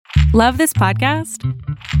Love this podcast?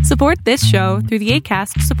 Support this show through the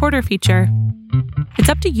Acast supporter feature. It's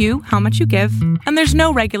up to you how much you give, and there's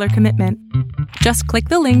no regular commitment. Just click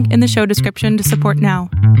the link in the show description to support now.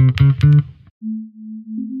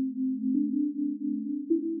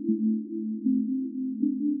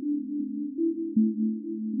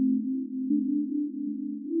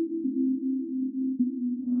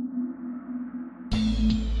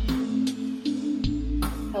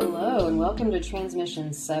 Hello, and welcome to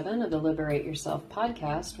Transmission 7 of the Liberate Yourself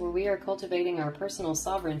podcast, where we are cultivating our personal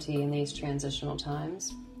sovereignty in these transitional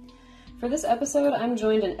times. For this episode, I'm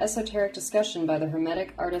joined in esoteric discussion by the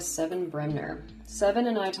Hermetic artist Seven Bremner. Seven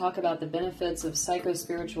and I talk about the benefits of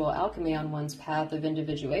psycho-spiritual alchemy on one's path of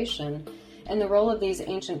individuation and the role of these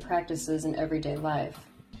ancient practices in everyday life.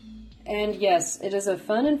 And yes, it is a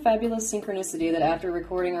fun and fabulous synchronicity that after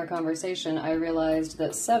recording our conversation, I realized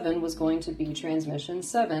that 7 was going to be Transmission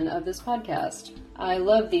 7 of this podcast. I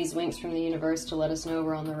love these winks from the universe to let us know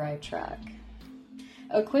we're on the right track.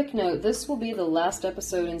 A quick note, this will be the last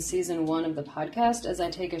episode in Season 1 of the podcast as I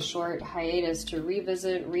take a short hiatus to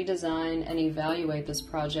revisit, redesign, and evaluate this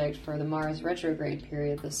project for the Mars retrograde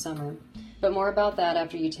period this summer. But more about that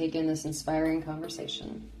after you take in this inspiring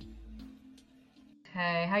conversation.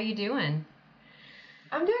 Hey, how you doing?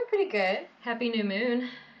 I'm doing pretty good. Happy new moon.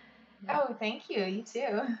 Oh, thank you. You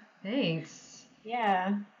too. Thanks.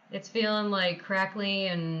 Yeah. It's feeling like crackly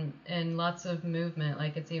and lots of movement,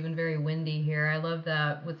 like it's even very windy here. I love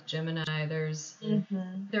that with Gemini.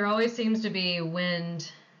 There always seems to be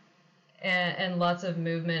wind and lots of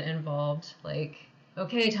movement involved. Like,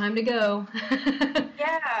 okay, time to go.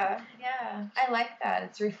 Yeah. I like that.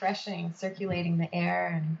 It's refreshing, circulating the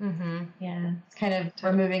air, and yeah, it's kind of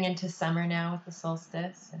we're moving into summer now with the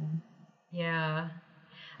solstice, and yeah,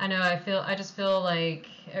 I know. I just feel like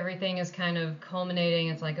everything is kind of culminating.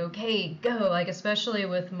 It's like, okay, go. Like especially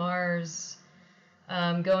with Mars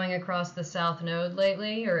going across the South Node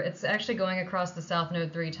lately, or it's actually going across the South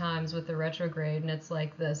Node 3 times with the retrograde, and it's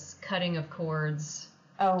like this cutting of cords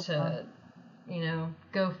to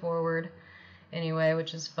go forward. Anyway,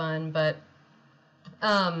 which is fun, but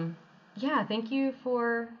yeah, thank you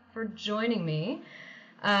for joining me.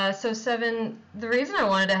 So Seven, the reason I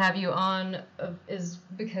wanted to have you on is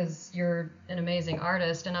because you're an amazing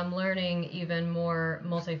artist, and I'm learning even more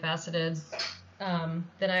multifaceted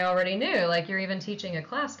than I already knew. Like you're even teaching a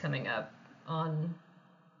class coming up on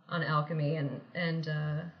alchemy and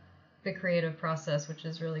the creative process, which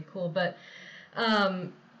is really cool. But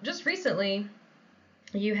just recently,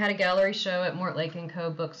 you had a gallery show at Mortlake & Co.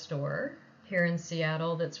 bookstore here in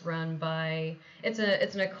Seattle that's run by, it's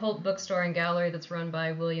an occult bookstore and gallery that's run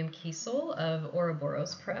by William Kiesel of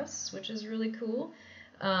Ouroboros Press, which is really cool.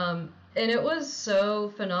 And it was so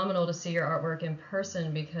phenomenal to see your artwork in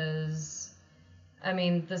person because, I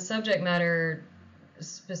mean, the subject matter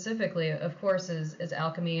specifically, of course, is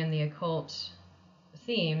alchemy and the occult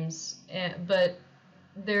themes, but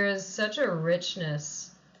there is such a richness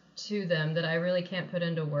to them that I really can't put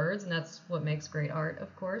into words, and that's what makes great art,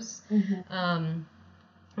 of course.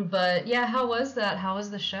 But yeah, how was that? How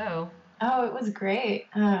was the show? Oh, it was great.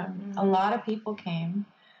 A lot of people came.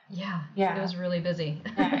 Yeah, it was really busy.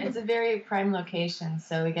 Yeah, it's a very prime location,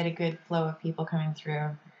 so we get a good flow of people coming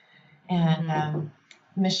through. And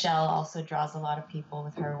Michelle also draws a lot of people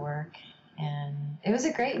with her work, and it was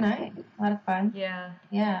a great night. A lot of fun. Yeah.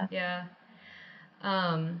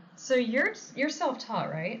 So you're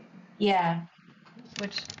self-taught, right? Yeah.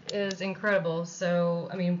 Which is incredible. So,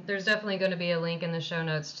 I mean, there's definitely going to be a link in the show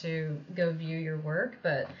notes to go view your work,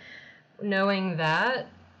 but knowing that,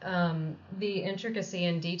 the intricacy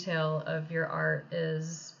and detail of your art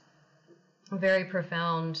is very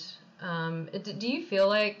profound. Do you feel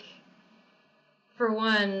like, for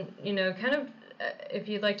one, kind of, if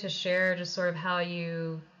you'd like to share just sort of how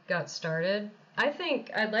you got started? I think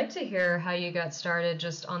I'd like to hear how you got started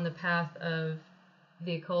just on the path of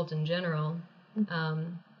the occult in general,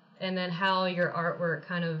 and then how your artwork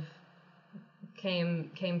kind of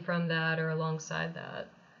came from that or alongside that.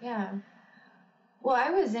 Yeah. Well, I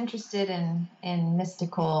was interested in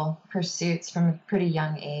mystical pursuits from a pretty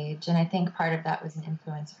young age, and I think part of that was an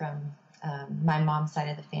influence from my mom's side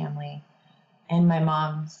of the family. And my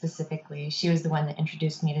mom specifically, she was the one that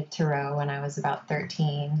introduced me to tarot when I was about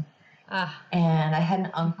 13. And I had an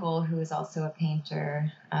uncle who was also a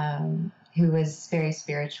painter, who was very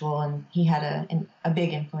spiritual, and he had a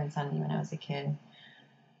big influence on me when I was a kid.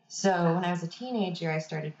 So when I was a teenager, I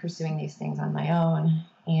started pursuing these things on my own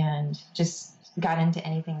and just got into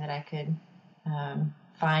anything that I could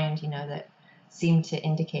find, that seemed to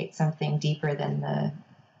indicate something deeper than the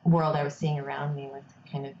world I was seeing around me with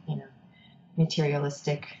kind of,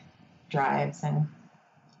 materialistic drives and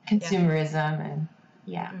consumerism and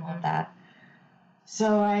all that.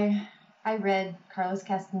 So I read Carlos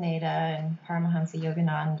Castaneda and Paramahansa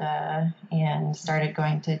Yogananda and started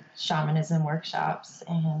going to shamanism workshops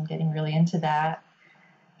and getting really into that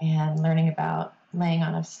and learning about laying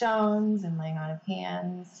on of stones and laying on of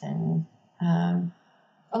hands and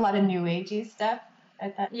a lot of new agey stuff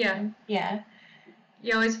at that time. Yeah.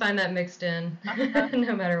 You always find that mixed in,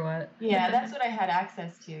 no matter what. Yeah, that's what I had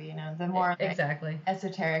access to, you know, the more exactly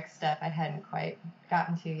esoteric stuff I hadn't quite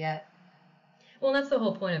gotten to yet. Well, that's the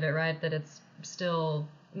whole point of it, right? That it's still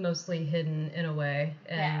mostly hidden in a way,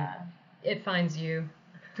 and it finds you.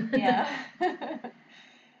 Yeah.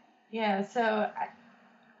 Yeah, so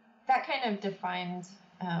that kind of defined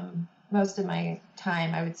most of my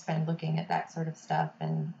time I would spend looking at that sort of stuff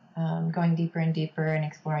and going deeper and deeper and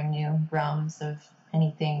exploring new realms of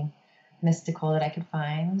anything mystical that I could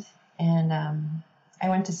find. And I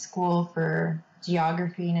went to school for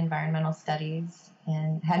geography and environmental studies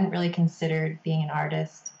and hadn't really considered being an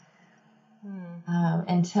artist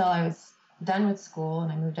until I was done with school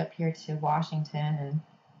and I moved up here to Washington and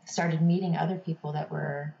started meeting other people that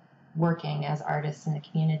were working as artists in the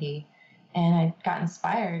community. And I got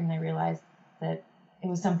inspired and I realized that it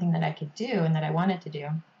was something that I could do and that I wanted to do.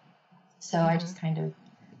 So I just kind of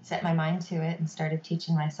set my mind to it and started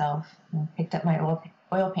teaching myself and picked up my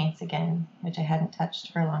oil paints again, which I hadn't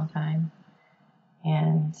touched for a long time.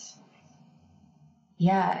 And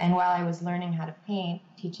and while I was learning how to paint,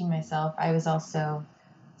 teaching myself, I was also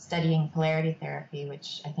studying polarity therapy,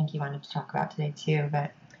 which I think you wanted to talk about today too.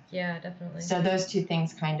 But yeah, definitely. So those two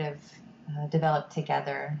things kind of developed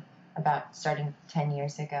together about starting 10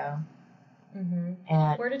 years ago. Mm-hmm.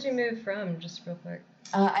 And where did you move from, just real quick?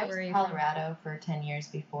 I was in Colorado for 10 years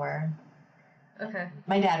before. Okay.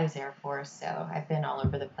 My dad was Air Force, so I've been all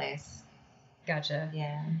over the place. Gotcha.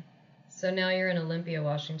 Yeah. So now you're in Olympia,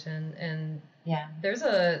 Washington, and there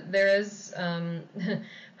is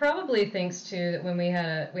probably thanks to when we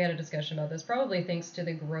had a discussion about this, probably thanks to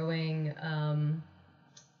the growing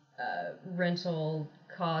rental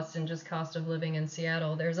costs and just cost of living in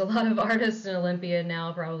Seattle. There's a lot of artists in Olympia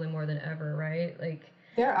now, probably more than ever, right? Like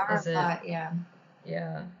there are a lot, yeah.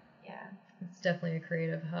 Yeah. It's definitely a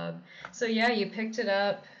creative hub. So you picked it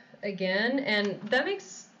up again, and that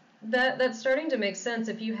makes that's starting to make sense.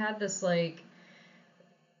 If you had this like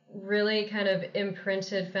really kind of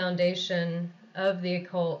imprinted foundation of the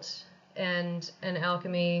occult and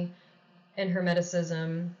alchemy and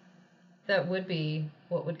hermeticism, that would be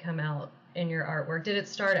what would come out in your artwork. Did it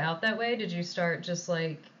start out that way? Did you start just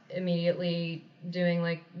like immediately doing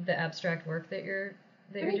like the abstract work that you're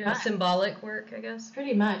doing? Much. Symbolic work, I guess?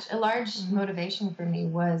 Pretty much. A large motivation for me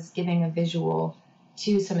was giving a visual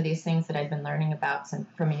to some of these things that I'd been learning about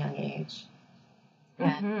from a young age.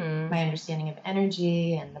 And my understanding of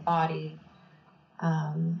energy and the body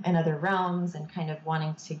and other realms, and kind of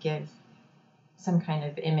wanting to give some kind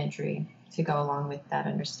of imagery to go along with that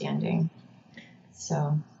understanding.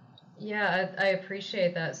 So yeah, I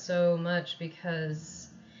appreciate that so much, because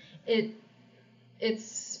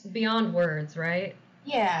it's beyond words, right?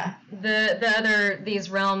 Yeah. These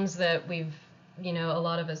realms that we've, a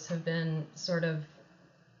lot of us have been sort of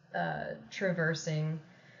traversing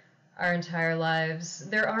our entire lives,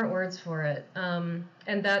 there aren't words for it. And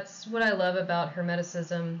that's what I love about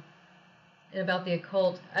Hermeticism and about the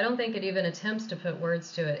occult. I don't think it even attempts to put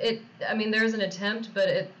words to it. There's an attempt,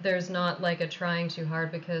 but there's not like a trying too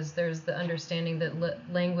hard, because there's the understanding that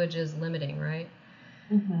language is limiting, right?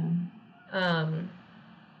 Mm-hmm.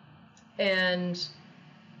 And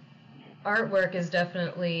artwork is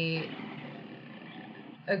definitely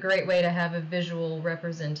a great way to have a visual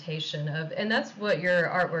representation of, and that's what your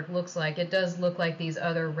artwork looks like. It does look like these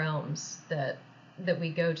other realms that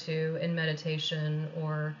we go to in meditation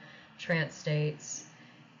or trance states,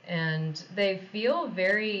 and they feel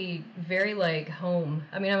very, very like home.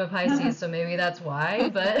 I'm a Pisces, so maybe that's why,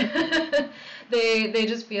 but they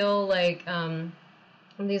just feel like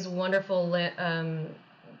these wonderful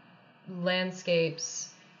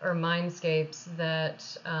landscapes or mindscapes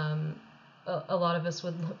that a lot of us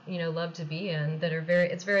would love to be in, that are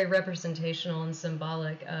it's very representational and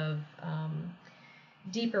symbolic of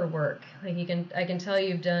deeper work. Like I can tell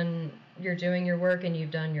you're doing your work, and you've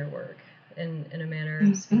done your work in a manner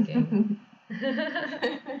of speaking.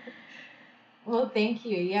 Well, thank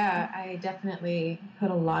you. Yeah, I definitely put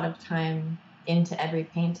a lot of time into every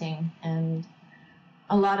painting, and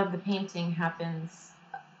a lot of the painting happens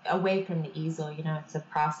away from the easel. It's a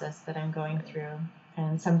process that I'm going through,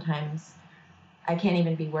 and sometimes I can't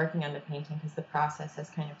even be working on the painting because the process has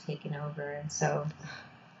kind of taken over. And so,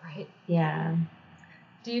 right. Yeah.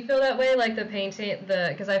 Do you feel that way, like the painting,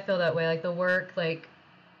 because I feel that way, like the work, like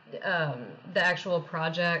the actual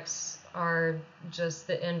projects are just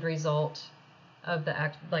the end result of the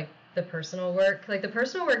act, like the personal work. Like the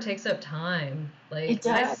personal work takes up time. Like It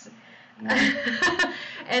does.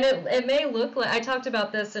 And it may look like, I talked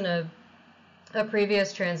about this in a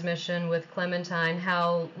previous transmission with Clementine,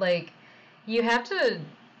 how like you have to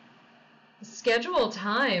schedule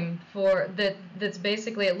time for that's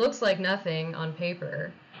basically, it looks like nothing on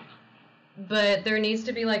paper, but there needs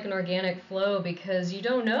to be like an organic flow, because you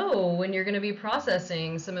don't know when you're going to be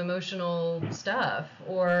processing some emotional stuff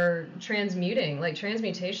or transmuting. Like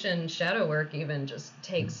transmutation, shadow work even just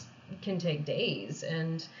can take days,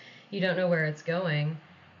 and you don't know where it's going.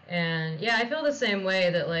 And yeah, I feel the same way,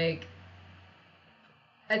 that like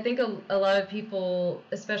I think a lot of people,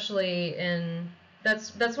 especially in,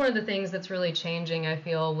 that's one of the things that's really changing, I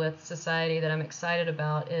feel, with society, that I'm excited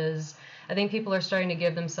about, is I think people are starting to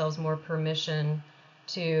give themselves more permission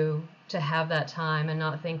to have that time, and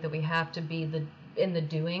not think that we have to be in the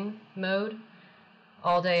doing mode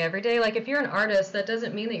all day, every day. Like if you're an artist, that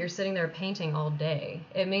doesn't mean that you're sitting there painting all day.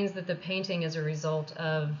 It means that the painting is a result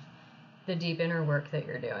of the deep inner work that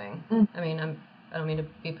you're doing. I mean, I don't mean to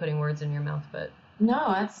be putting words in your mouth, but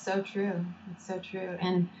no, that's so true. It's so true.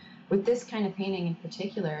 And with this kind of painting in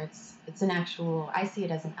particular, it's an actual, I see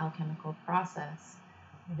it as an alchemical process,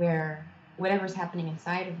 where whatever's happening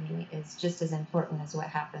inside of me is just as important as what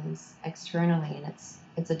happens externally, and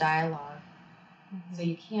it's a dialogue. Mm-hmm. So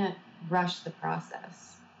you can't rush the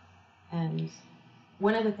process. And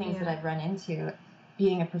one of the things that I've run into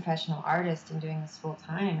being a professional artist and doing this full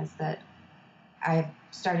time is that I've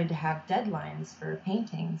started to have deadlines for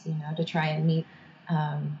paintings, to try and meet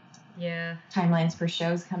timelines for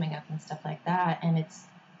shows coming up and stuff like that. And it's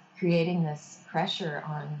creating this pressure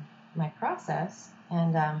on my process,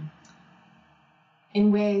 and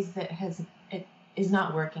in ways that it is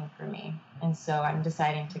not working for me. And so I'm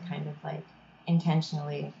deciding to kind of like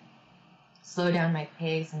intentionally slow down my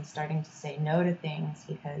pace and starting to say no to things,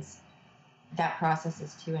 because that process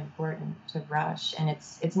is too important to rush, and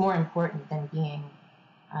it's more important than being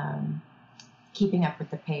keeping up with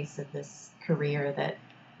the pace of this career that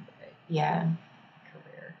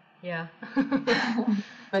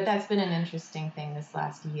But that's been an interesting thing this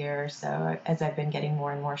last year or so, as I've been getting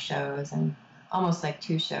more and more shows, and almost like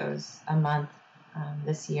 2 shows a month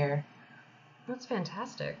this year. That's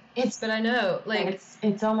fantastic. But I know, like,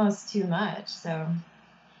 it's almost too much. So,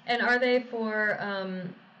 and are they for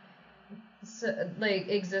like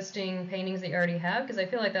existing paintings that you already have? Because I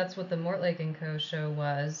feel like that's what the Mortlake and Co. show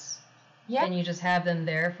was. Yeah. And you just have them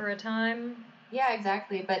there for a time. Yeah,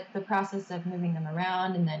 exactly. But the process of moving them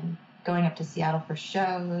around and then going up to Seattle for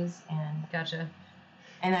shows, and gotcha.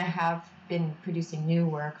 And I have been producing new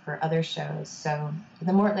work for other shows. So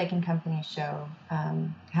the Mortlake and Company show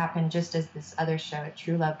happened just as this other show at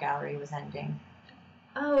True Love Gallery was ending.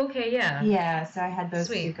 Oh, okay, yeah. Yeah, so I had those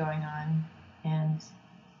two going on, and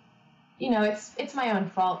it's my own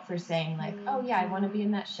fault for saying like, oh yeah, I want to be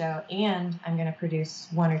in that show, and I'm going to produce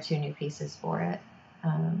 1 or 2 new pieces for it.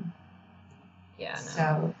 Yeah. No.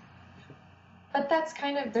 So, but that's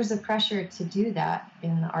kind of, there's a pressure to do that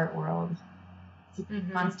in the art world, to be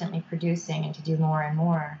constantly producing and to do more and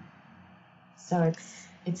more. So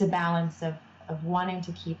it's a balance of wanting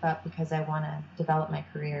to keep up because I want to develop my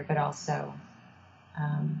career, but also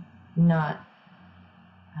not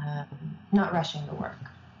rushing the work.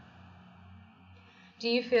 Do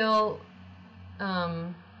you feel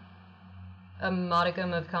a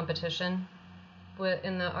modicum of competition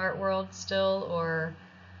in the art world still, or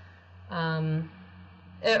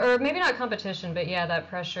maybe not competition, but yeah, that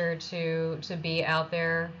pressure to be out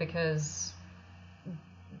there, because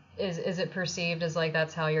is it perceived as like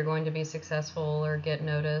that's how you're going to be successful or get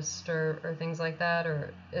noticed or things like that,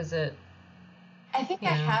 or is it? I think I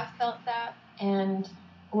have felt that, and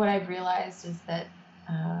what I've realized is that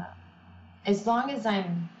as long as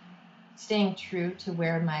I'm staying true to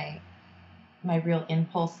where my real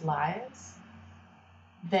impulse lies,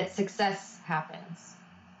 that success happens.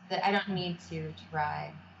 That I don't need to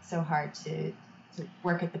try so hard to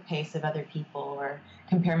work at the pace of other people or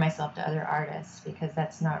compare myself to other artists, because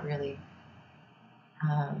that's not really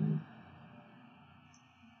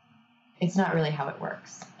it's not really how it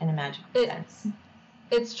works in a magical sense.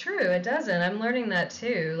 It's true, it doesn't. I'm learning that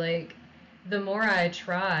too. Like, the more I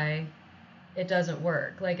try, it doesn't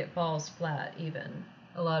work. Like, it falls flat even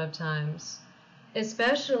a lot of times.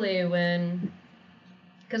 Especially when,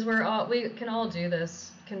 because we can all do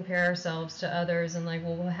this, compare ourselves to others and like,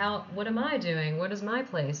 well, what am I doing? What is my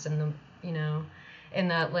place in the, in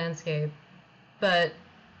that landscape? But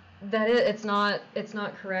it's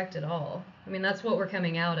not correct at all. I mean, that's what we're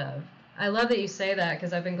coming out of. I love that you say that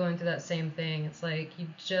because I've been going through that same thing. It's like you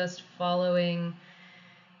just following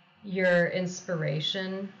your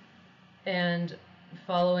inspiration and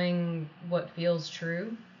following what feels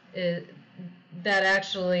true. That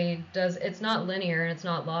actually does. It's not linear and it's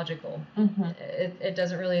not logical. Mm-hmm. It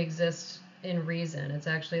doesn't really exist in reason. It's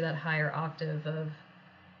actually that higher octave of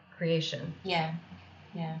creation. Yeah.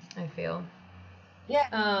 I feel. Yeah.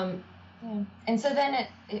 Yeah. And so then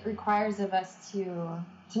it requires of us to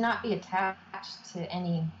not be attached to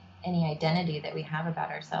any identity that we have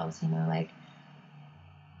about ourselves. Like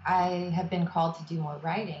I have been called to do more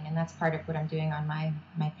writing, and that's part of what I'm doing on my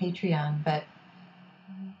Patreon, but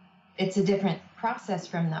it's a different process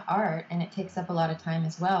from the art, and it takes up a lot of time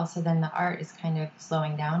as well. So then the art is kind of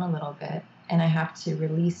slowing down a little bit, and I have to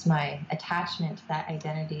release my attachment to that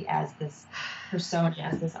identity as this persona,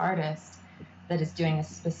 as this artist that is doing a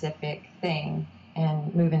specific thing,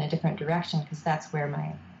 and move in a different direction, because that's where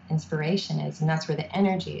my inspiration is, and that's where the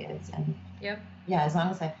energy is. And yeah, as long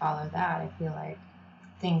as I follow that, I feel like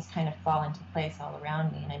things kind of fall into place all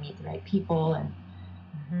around me, and I meet the right people, and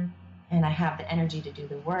and I have the energy to do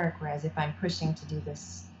the work. Whereas if I'm pushing to do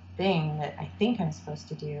this thing that I think I'm supposed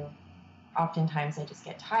to do, oftentimes I just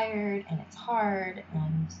get tired, and it's hard,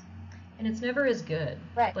 and it's never as good.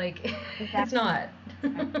 Right. Like, exactly. It's not.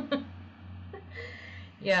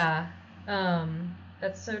 Yeah.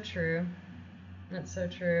 That's so true. That's so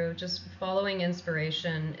true. Just following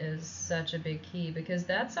inspiration is such a big key, because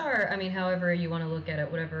that's however you want to look at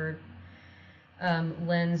it, whatever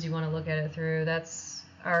lens you want to look at it through, that's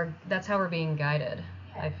how we're being guided,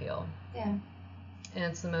 I feel. Yeah. And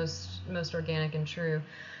it's the most organic and true.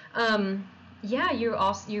 Yeah, you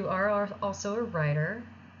are also a writer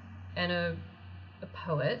and a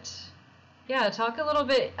poet. Yeah, talk a little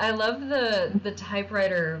bit. I love the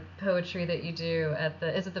typewriter poetry that you do at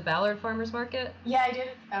is it the Ballard Farmers Market? Yeah, I did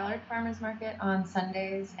at the Ballard Farmers Market on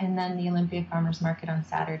Sundays, and then the Olympia Farmers Market on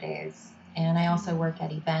Saturdays. And I also work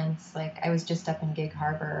at events. Like I was just up in Gig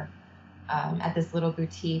Harbor at this little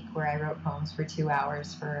boutique where I wrote poems for 2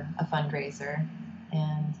 hours for a fundraiser.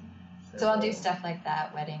 And so I'll do stuff like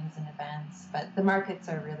that, weddings and events. But the markets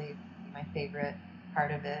are really my favorite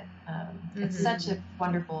part of it. It's such a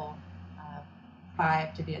wonderful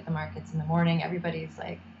vibe to be at the markets in the morning. Everybody's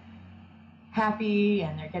like happy,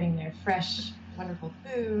 and they're getting their fresh, wonderful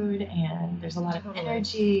food, and there's a lot of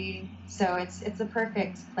energy. So it's a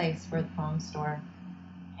perfect place for the poem store.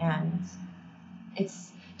 And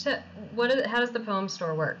how does the poem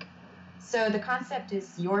store work? So the concept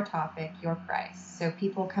is your topic, your price. So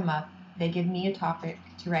people come up, they give me a topic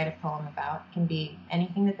to write a poem about. It can be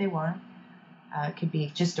anything that they want. It could be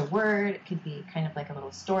just a word. It could be kind of like a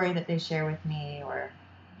little story that they share with me, or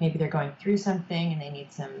maybe they're going through something and they need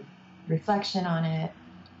some reflection on it.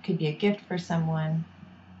 It could be a gift for someone.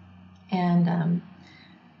 And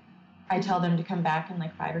I tell them to come back in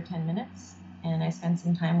like 5 or 10 minutes, and I spend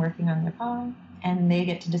some time working on their poem, and they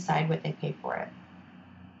get to decide what they pay for it.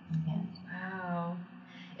 And wow.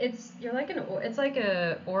 It's like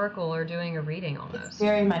a oracle or doing a reading almost. It's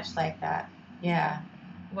very much like that. Yeah.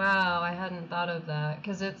 Wow, I hadn't thought of that,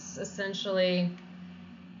 because it's essentially,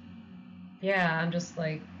 I'm just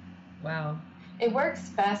like, wow. It works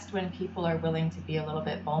best when people are willing to be a little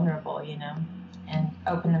bit vulnerable, and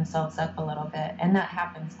open themselves up a little bit. And that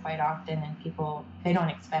happens quite often, and people, they don't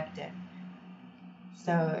expect it.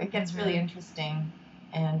 So it gets really interesting.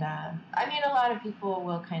 And a lot of people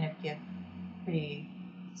will kind of give pretty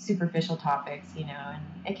superficial topics, and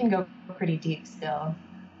it can go pretty deep still.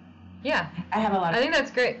 Yeah. I have a lot of... I think that's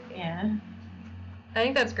great. Yeah. I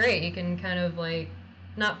think that's great. You can kind of like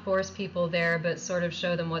not force people there, but sort of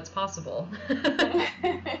show them what's possible.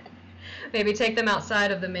 Maybe take them outside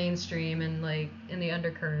of the mainstream and like in the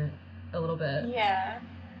undercurrent a little bit. Yeah.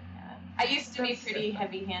 I used to be pretty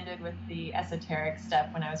heavy-handed with the esoteric stuff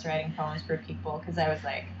when I was writing poems for people, because I was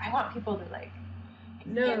like, I want people to like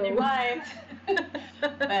expand their minds.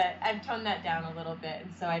 But I've toned that down a little bit,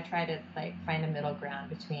 and so I try to like find a middle ground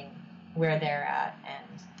between where they're at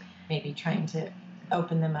and maybe trying to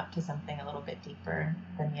open them up to something a little bit deeper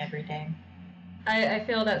than the everyday. I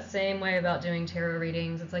feel that same way about doing tarot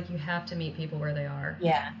readings. It's like you have to meet people where they are.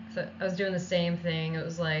 Yeah. So I was doing the same thing. It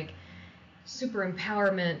was like super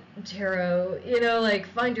empowerment tarot, like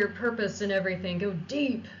find your purpose and everything, go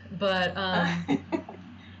deep. But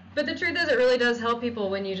but the truth is, it really does help people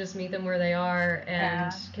when you just meet them where they are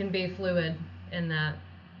and can be fluid in that.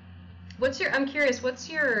 I'm curious, what's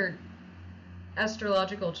your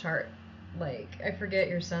astrological chart like? I forget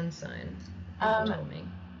your sun sign. You told me.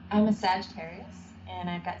 I'm a Sagittarius, and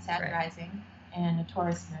I've got Sag rising. and a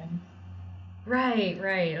Taurus moon. Right.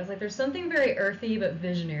 I was like, there's something very earthy but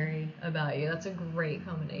visionary about you. That's a great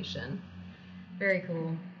combination. Very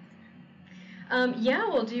cool. Yeah,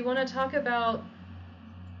 well, do you want to talk about,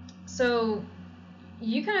 so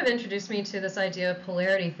you kind of introduced me to this idea of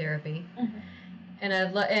polarity therapy. Mm-hmm.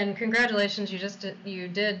 And congratulations, you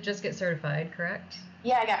did just get certified, correct?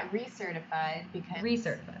 Yeah, I got recertified because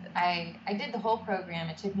Recertified. I did the whole program.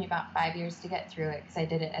 It took me about 5 years to get through it because I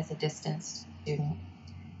did it as a distance student.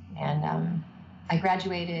 And I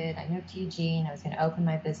graduated, I moved to Eugene, I was going to open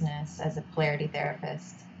my business as a polarity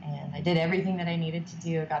therapist. And I did everything that I needed to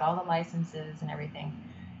do. I got all the licenses and everything.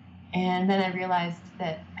 And then I realized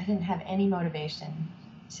that I didn't have any motivation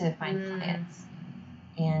to find clients.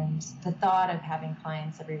 And the thought of having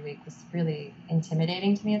clients every week was really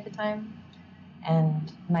intimidating to me at the time.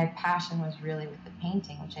 And my passion was really with the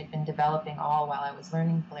painting, which I'd been developing all while I was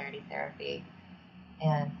learning polarity therapy.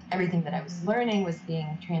 And everything that I was learning was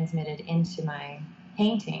being transmitted into my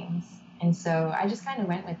paintings. And so I just kind of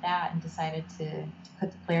went with that and decided to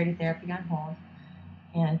put the polarity therapy on hold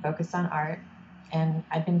and focus on art. And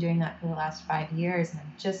I've been doing that for the last 5 years, and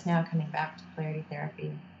I'm just now coming back to polarity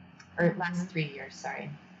therapy, or last 3 years, sorry.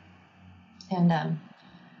 And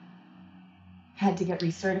had to get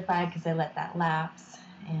recertified because I let that lapse.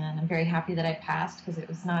 And I'm very happy that I passed because it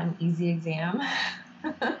was not an easy exam.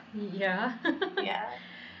 Yeah. Yeah.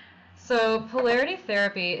 So polarity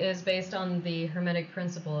therapy is based on the Hermetic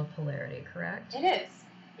principle of polarity, correct? It is,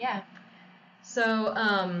 yeah. So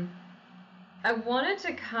I wanted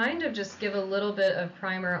to kind of just give a little bit of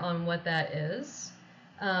primer on what that is,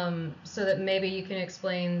 so that maybe you can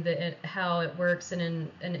explain how it works in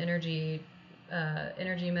an energy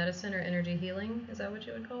medicine or energy healing. Is that what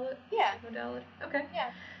you would call it? Yeah. Modality? Okay. Yeah.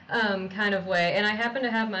 Kind of way. And I happen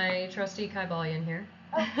to have my trusty Kybalion here.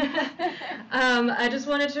 Oh. I just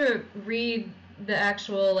wanted to read the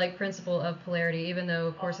actual principle of polarity, even though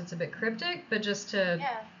of course it's a bit cryptic, but just to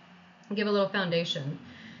give a little foundation.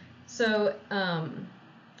 So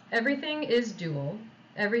everything is dual.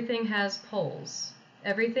 Everything has poles.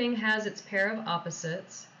 Everything has its pair of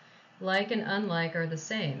opposites. Like and unlike are the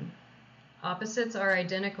same. Opposites are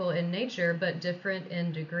identical in nature, but different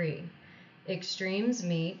in degree. Extremes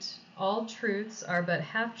meet. All truths are but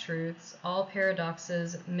half-truths. All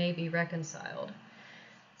paradoxes may be reconciled.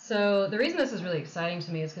 So the reason this is really exciting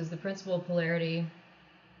to me is because the principle of polarity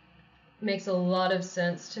makes a lot of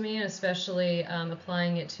sense to me, and especially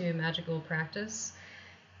applying it to magical practice.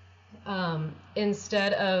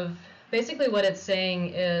 Instead of, basically what it's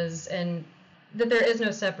saying is, and that there is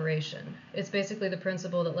no separation. It's basically the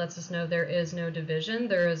principle that lets us know there is no division.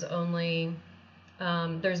 There is only,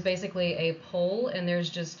 there's basically a pole, and there's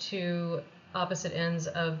just two opposite ends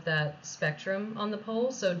of that spectrum on the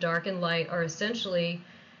pole. So dark and light are essentially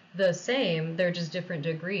the same. They're just different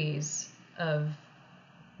degrees of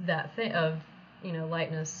that thing, of,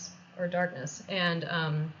 lightness or darkness. And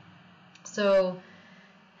so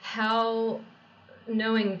how,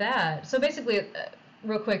 knowing that, so basically,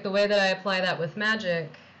 real quick, the way that I apply that with magic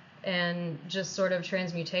and just sort of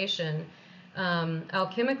transmutation,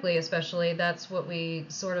 alchemically especially, that's what we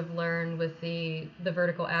sort of learn with the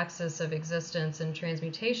vertical axis of existence and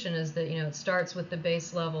transmutation, is that, it starts with the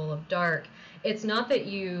base level of dark. It's not that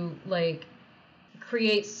you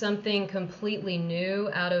create something completely new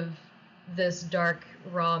out of this dark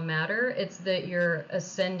raw matter. It's that you're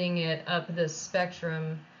ascending it up this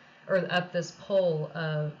spectrum, or up this pole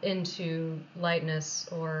into lightness,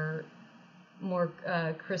 or more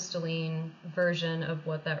crystalline version of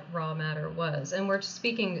what that raw matter was. And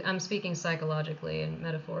I'm speaking psychologically and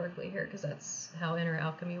metaphorically here, because that's how inner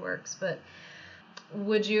alchemy works. But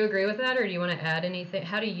would you agree with that, or do you want to add anything?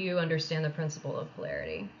 How do you understand the principle of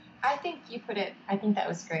polarity? I think that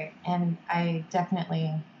was great. And I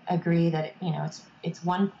definitely agree that, it's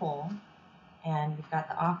one pole, and you've got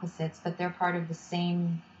the opposites, but they're part of the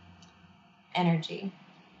same energy.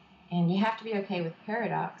 And you have to be okay with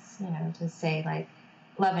paradox, to say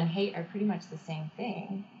love and hate are pretty much the same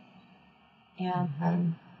thing.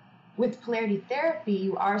 And with polarity therapy,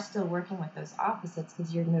 you are still working with those opposites,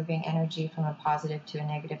 because you're moving energy from a positive to a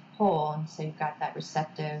negative pole. And so you've got that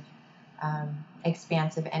receptive,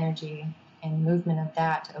 expansive energy and movement of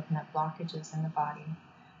that to open up blockages in the body.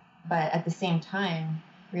 But at the same time,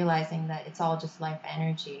 realizing that it's all just life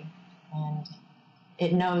energy, and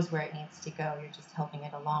it knows where it needs to go. You're just helping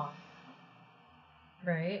it along.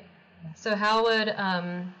 Right. So how would,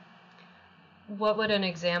 what would an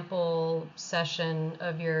example session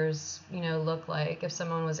of yours, look like if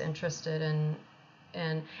someone was interested in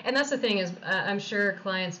And that's the thing is, I'm sure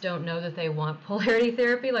clients don't know that they want polarity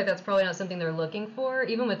therapy. Like that's probably not something they're looking for,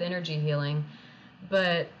 even with energy healing.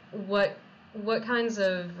 But what kinds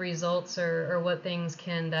of results or what things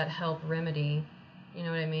can that help remedy? You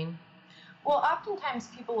know what I mean? Well, oftentimes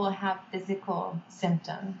people will have physical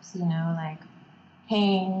symptoms, like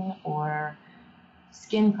pain or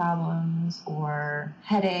skin problems or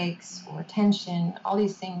headaches or tension, all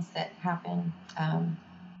these things that happen.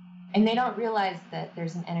 And they don't realize that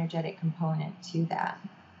there's an energetic component to that,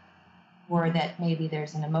 or that maybe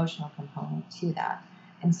there's an emotional component to that.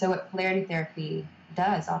 And so what polarity therapy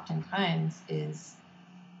does oftentimes is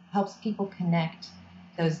helps people connect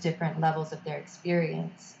those different levels of their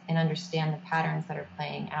experience and understand the patterns that are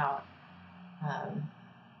playing out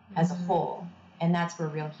as a whole. And that's where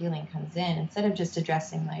real healing comes in. Instead of just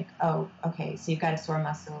addressing like, oh, okay, so you've got a sore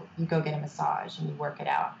muscle, you go get a massage and you work it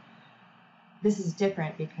out. This is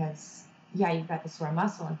different because, yeah, you've got the sore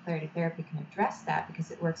muscle, and polarity therapy can address that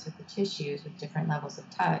because it works with the tissues with different levels of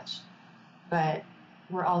touch. But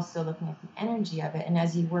we're also looking at the energy of it. And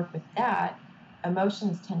as you work with that,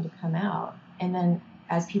 emotions tend to come out. And then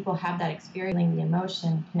as people have that experience, the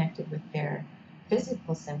emotion connected with their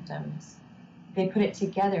physical symptoms, they put it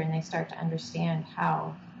together and they start to understand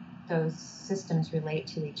how those systems relate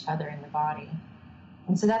to each other in the body.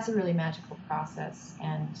 And so that's a really magical process.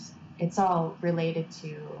 And it's all related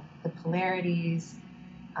to the polarities,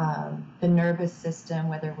 the nervous system,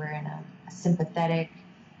 whether we're in a sympathetic,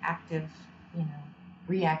 active,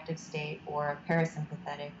 reactive state, or a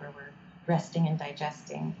parasympathetic where we're resting and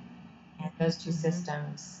digesting. And those two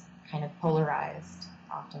systems kind of polarized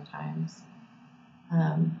oftentimes.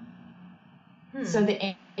 So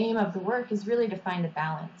the aim of the work is really to find a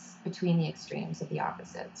balance between the extremes of the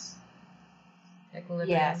opposites. Equilibrium.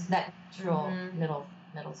 Yes, that natural middle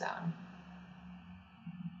zone.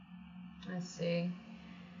 I see.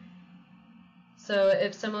 So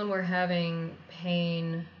if someone were having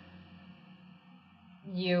pain,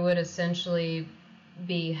 you would essentially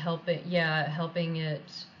be helping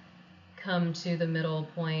it come to the middle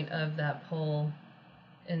point of that pole.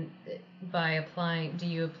 And by applying, do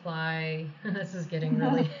you apply, this is getting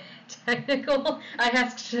really technical. I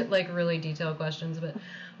asked like really detailed questions, but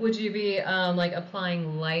would you be like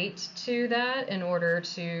applying light to that in order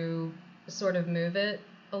to sort of move it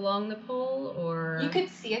along the pole, or? You could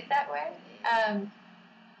see it that way.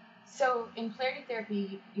 So in polarity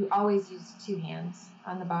therapy, you always use two hands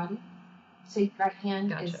on the body. So your right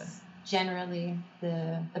hand is generally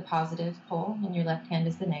the positive pole, and your left hand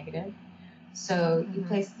is the negative. So you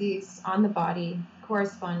place these on the body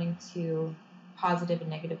corresponding to positive and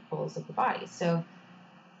negative poles of the body. So,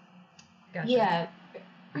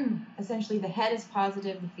 essentially the head is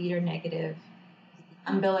positive, the feet are negative,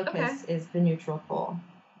 the umbilicus is the neutral pole.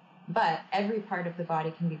 But every part of the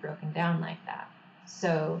body can be broken down like that.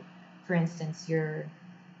 So, for instance,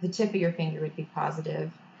 the tip of your finger would be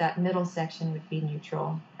positive, that middle section would be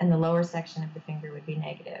neutral, and the lower section of the finger would be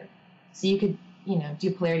negative. So you could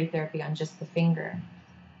do polarity therapy on just the finger.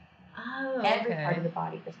 Oh, okay. Every part of the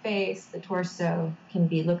body, the face, the torso, can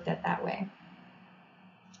be looked at that way.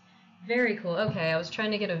 Very cool. Okay, I was trying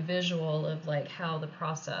to get a visual of like how the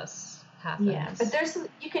process happens. Yeah, but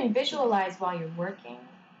you can visualize while you're working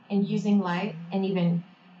and using light, and even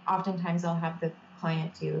oftentimes I'll have the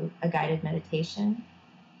client do a guided meditation,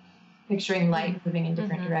 picturing light moving in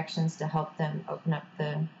different directions to help them open up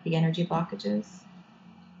the energy blockages.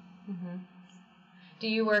 Do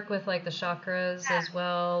you work with like the chakras as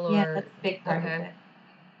well? Or? Yeah, that's a big part of it.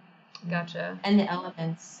 Gotcha. And the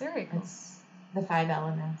elements. Very cool. It's the 5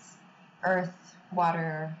 elements: earth,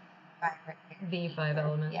 water, fire. The 5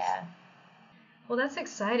 elements. Yeah. Well, that's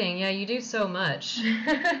exciting. Yeah, you do so much.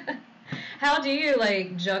 How do you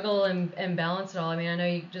like juggle and balance it all? I mean, I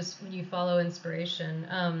know you follow inspiration.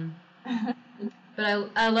 But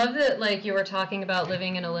I love that like you were talking about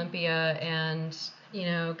living in Olympia and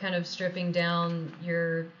kind of stripping down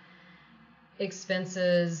your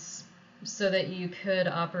expenses so that you could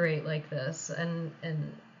operate like this and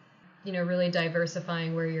really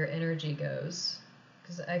diversifying where your energy goes.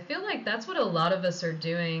 Because I feel like that's what a lot of us are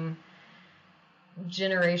doing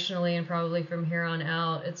generationally and probably from here on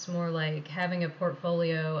out. It's more like having a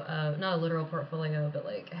portfolio of, not a literal portfolio, but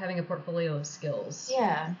like having a portfolio of skills.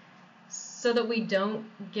 Yeah. So that we don't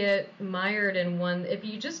get mired in one. If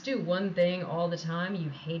you just do one thing all the time, you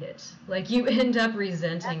hate it. Like you end up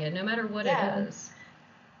resenting it, no matter what it is.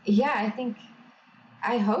 Yeah,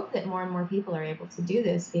 I hope that more and more people are able to do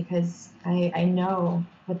this, because I know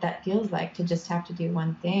what that feels like to just have to do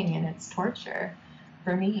one thing, and it's torture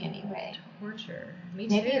for me anyway. Torture. Me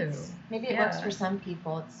too. Maybe it works for some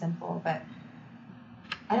people. It's simple, but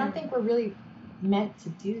I don't think we're really meant to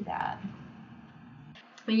do that.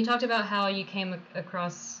 When you talked about how you came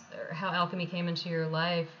across, or how alchemy came into your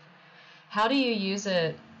life, how do you use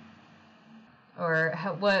it, or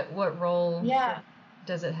what role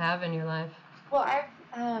does it have in your life? Well,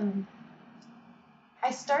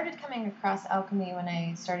 I started coming across alchemy when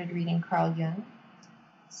I started reading Carl Jung.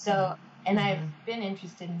 So, and I've been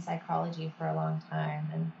interested in psychology for a long time,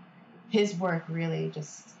 and his work really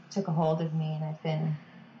just took a hold of me, and I've been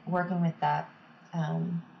working with that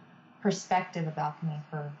perspective of alchemy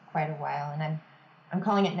for quite a while, and I'm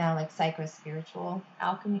calling it now like psycho-spiritual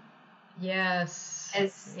alchemy. Yes.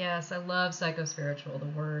 Yes, I love psycho-spiritual. The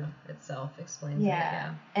word itself explains it.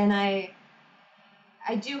 Yeah. And I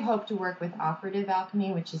do hope to work with operative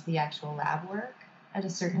alchemy, which is the actual lab work at a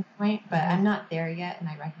certain point, but I'm not there yet, and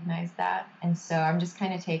I recognize that. And so I'm just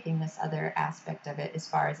kind of taking this other aspect of it as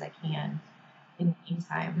far as I can in the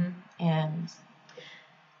meantime. And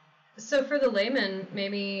so for the layman,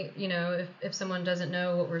 maybe, if someone doesn't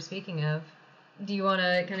know what we're speaking of, do you want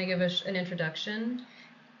to kind of give us an introduction?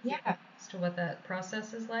 Yeah. As to what that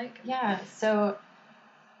process is like? Yeah. So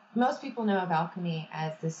most people know of alchemy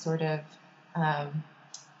as this sort of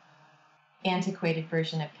antiquated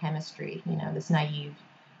version of chemistry, this naive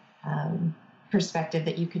perspective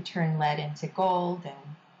that you could turn lead into gold, and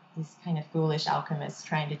these kind of foolish alchemists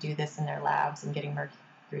trying to do this in their labs and getting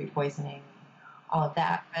mercury poisoning, all of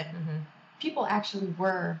that. But people actually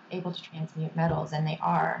were able to transmute metals, and they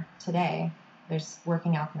are today. There's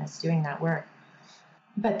working alchemists doing that work.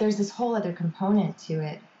 But there's this whole other component to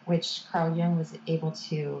it, which Carl Jung was able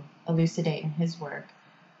to elucidate in his work,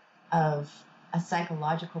 of a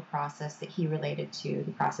psychological process that he related to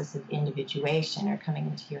the process of individuation, or coming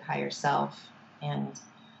into your higher self and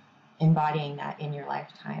embodying that in your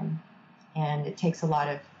lifetime. And it takes a lot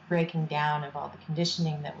of breaking down of all the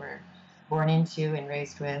conditioning that we're born into and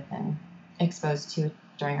raised with and exposed to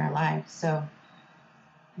during our lives. So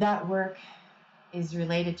that work is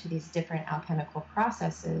related to these different alchemical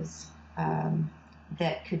processes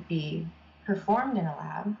that could be performed in a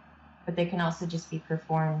lab, but they can also just be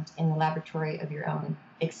performed in the laboratory of your own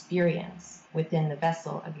experience within the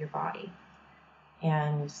vessel of your body.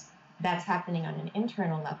 And that's happening on an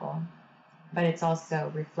internal level, but it's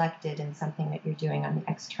also reflected in something that you're doing on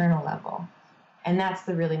the external level. And that's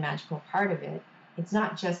the really magical part of it. It's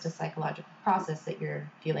not just a psychological process that you're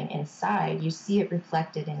feeling inside. You see it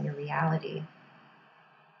reflected in your reality.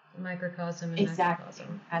 Microcosm and exactly.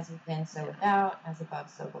 Macrocosm. As within, so without, as above,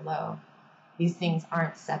 so below. These things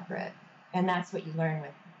aren't separate. And that's what you learn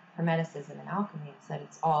with Hermeticism and alchemy, is that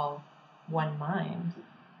it's all one mind.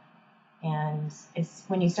 And it's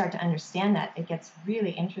when you start to understand that, it gets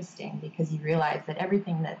really interesting, because you realize that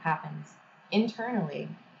everything that happens internally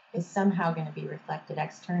is somehow going to be reflected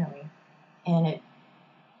externally. And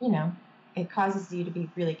it causes you to be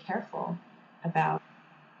really careful about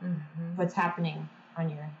what's happening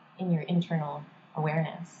in your internal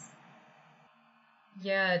awareness.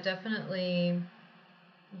 Yeah, it definitely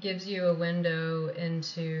gives you a window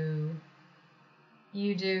into,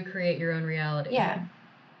 you do create your own reality. Yeah.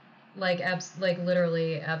 Like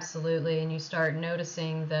literally, absolutely. And you start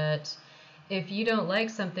noticing that if you don't like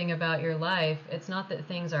something about your life, it's not that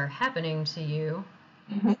things are happening to you.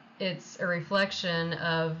 It's a reflection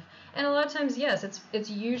of, and a lot of times, yes, it's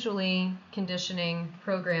usually conditioning,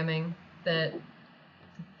 programming that,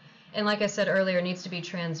 and like I said earlier, it needs to be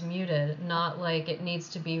transmuted, not like it needs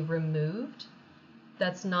to be removed.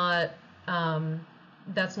 That's not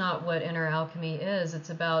what inner alchemy is. It's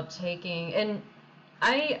about taking, and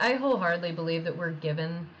I wholeheartedly believe that we're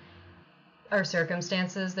given our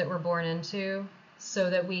circumstances that we're born into so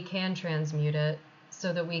that we can transmute it,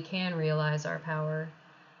 so that we can realize our power.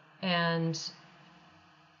 And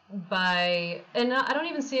I don't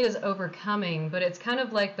even see it as overcoming, but it's kind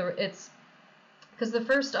of like because the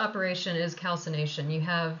first operation is calcination. You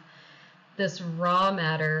have this raw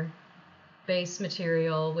matter, base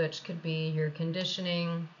material, which could be your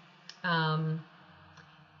conditioning,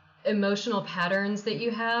 emotional patterns that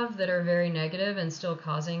you have that are very negative and still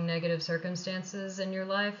causing negative circumstances in your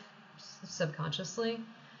life subconsciously.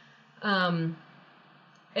 And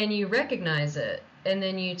you recognize it, and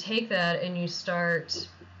then you take that and you start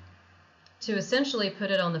to essentially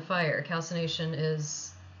put it on the fire. Calcination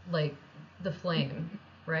is like the flame,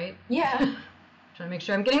 right? Yeah. Trying to make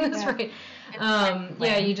sure I'm getting this right.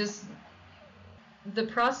 The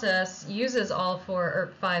process uses all 4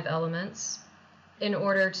 or 5 elements in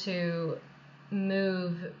order to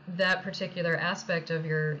move that particular aspect of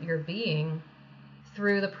your being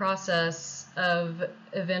through the process of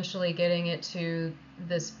eventually getting it to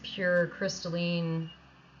this pure crystalline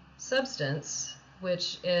substance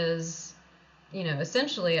which is,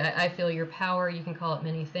 essentially, I feel your power. You can call it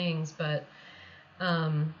many things, but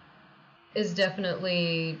is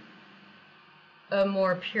definitely a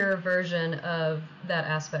more pure version of that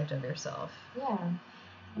aspect of yourself. Yeah.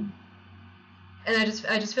 And I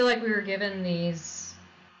just feel like we were given these,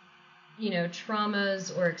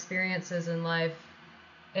 traumas or experiences in life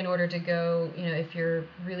in order to go, if you're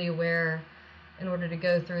really aware, in order to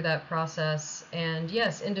go through that process. And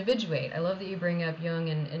yes, individuate. I love that you bring up Jung,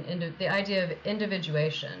 and the idea of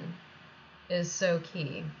individuation is so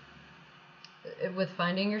key with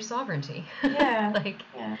finding your sovereignty. Yeah.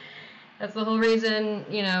 Yeah. That's the whole reason,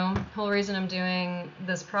 I'm doing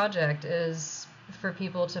this project, is for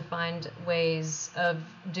people to find ways of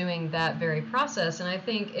doing that very process. And I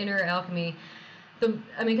think inner alchemy,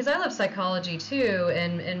 because I love psychology too,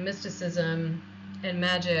 and mysticism and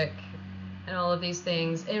magic and all of these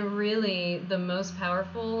things, and really the most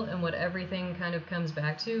powerful and what everything kind of comes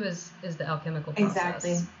back to is the alchemical process.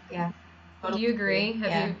 Exactly. Yeah. Do you agree?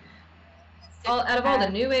 Have you? Out of all the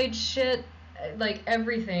new age shit, like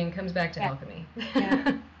everything comes back to alchemy.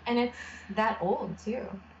 Yeah. And it's that old too,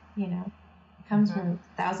 It comes from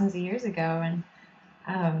thousands of years ago, and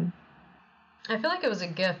I feel like it was a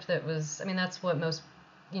gift that was, that's what most,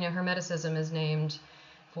 Hermeticism is named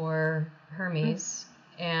for Hermes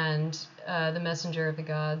and the messenger of the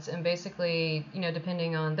gods. And basically,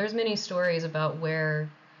 depending on, there's many stories about where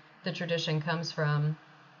the tradition comes from,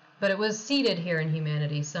 but it was seeded here in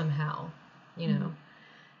humanity somehow,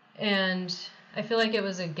 and I feel like it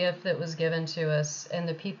was a gift that was given to us. And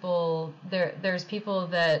the people, there's people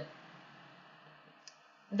that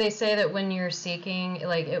they say that when you're seeking,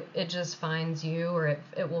 like it just finds you, or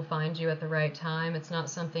it will find you at the right time. It's not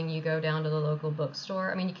something you go down to the local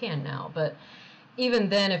bookstore. You can now, but even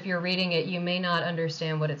then, if you're reading it, you may not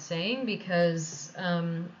understand what it's saying, because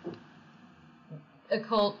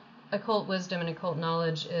occult wisdom and occult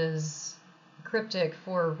knowledge is cryptic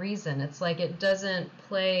for a reason. It's like it doesn't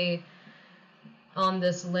play on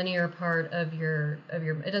this linear part of your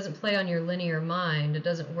it doesn't play on your linear mind. It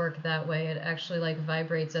doesn't work that way. It actually like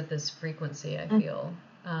vibrates at this frequency, I feel,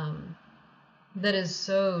 that is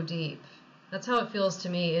so deep. That's how it feels to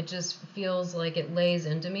me. It just feels like it lays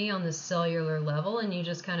into me on this cellular level, and you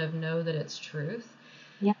just kind of know that it's truth.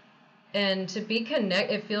 Yeah. And to be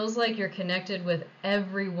it feels like you're connected with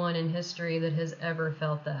everyone in history that has ever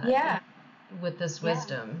felt that. Yeah. With this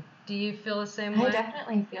wisdom. Do you feel the same way? I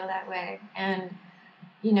definitely feel that way. And,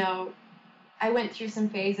 I went through some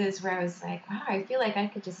phases where I was like, wow, I feel like I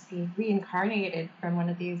could just be reincarnated from one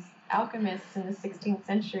of these alchemists in the 16th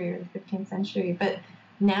century or the 15th century. But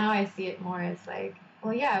now I see it more as like,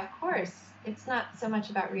 well, yeah, of course. It's not so much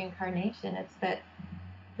about reincarnation. It's that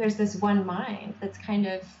there's this one mind that's kind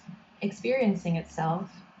of experiencing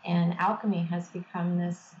itself. And alchemy has become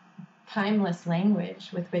this timeless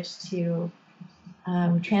language with which to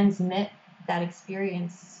transmit that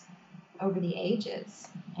experience over the ages.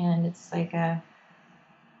 And it's like an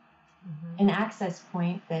access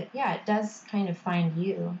point that, it does kind of find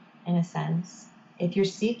you in a sense. If you're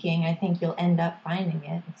seeking, I think you'll end up finding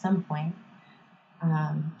it at some point.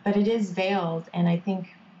 But it is veiled, and I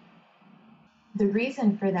think the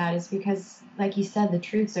reason for that is because, like you said, the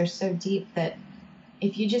truths are so deep that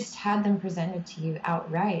if you just had them presented to you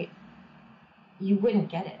outright, you wouldn't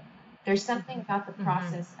get it. There's something about the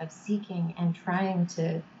process of seeking and trying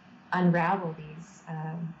to unravel these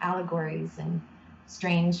allegories and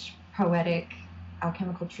strange poetic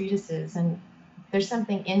alchemical treatises, and there's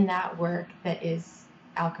something in that work that is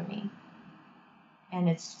alchemy. And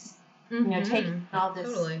it's just, taking all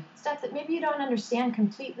this stuff that maybe you don't understand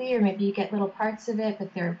completely, or maybe you get little parts of it,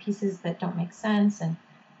 but there are pieces that don't make sense. And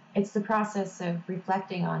it's the process of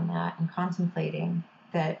reflecting on that and contemplating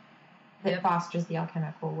that fosters the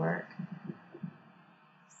alchemical work.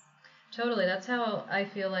 Totally. That's how I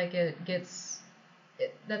feel like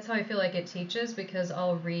that's how I feel like it teaches, because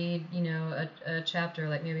I'll read, a chapter,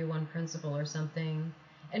 like maybe one principle or something,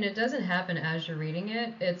 and it doesn't happen as you're reading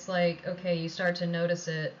it. It's like, okay, you start to notice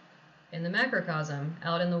it in the macrocosm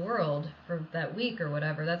out in the world for that week or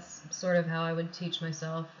whatever. That's sort of how I would teach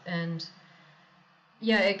myself. And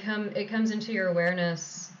it comes into your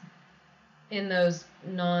awareness in those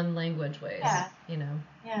non-language ways. Yeah.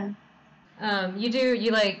 Yeah.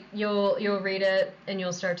 You'll read it and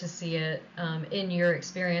you'll start to see it in your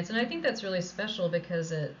experience. And I think that's really special,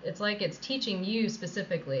 because it's like it's teaching you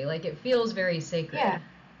specifically. Like it feels very sacred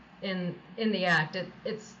in the act.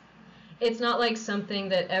 It's not like something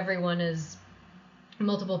that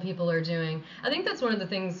multiple people are doing. I think that's one of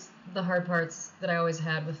the hard parts that I always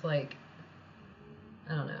had with, like,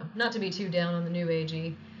 I don't know, not to be too down on the new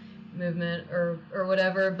agey movement or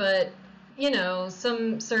whatever, but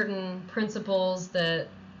some certain principles that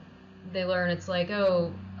they learn, it's like,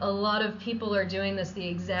 oh, a lot of people are doing this the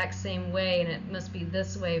exact same way and it must be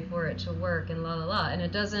this way for it to work, and la la la. And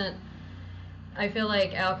it doesn't. I feel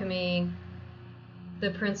like alchemy, the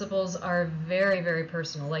principles are very, very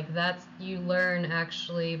personal. Like, that's, you learn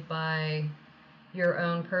actually by your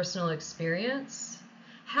own personal experience.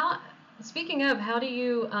 Speaking of, how do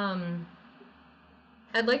you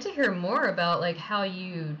I'd like to hear more about like how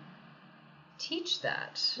you teach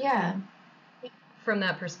that. Yeah. From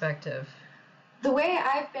that perspective. The way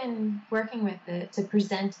I've been working with it to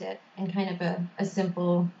present it in kind of a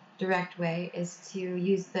simple, direct way is to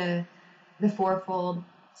use the fourfold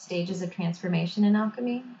stages of transformation in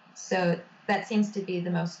alchemy. So that seems to be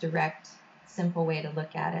the most direct, simple way to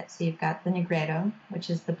look at it. So you've got the Nigredo, which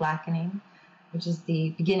is the blackening, which is the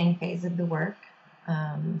beginning phase of the work.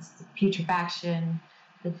 It's the putrefaction,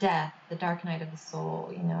 the death, the dark night of the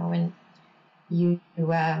soul, and you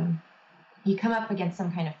come up against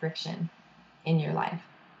some kind of friction in your life,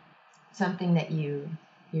 something that you're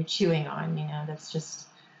chewing on, that's just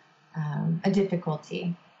a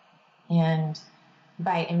difficulty. And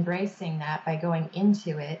by embracing that, by going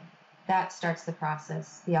into it, that starts the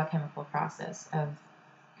process, the alchemical process of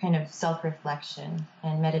kind of self-reflection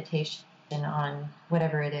and meditation on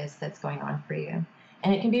whatever it is that's going on for you.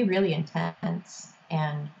 And it can be really intense.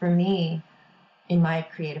 And for me, in my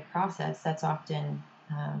creative process, that's often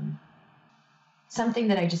something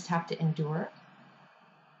that I just have to endure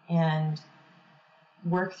and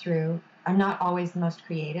work through. I'm not always the most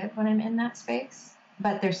creative when I'm in that space,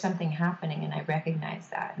 but there's something happening and I recognize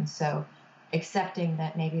that. And so accepting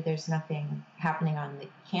that maybe there's nothing happening on the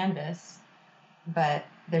canvas, but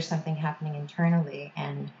there's something happening internally.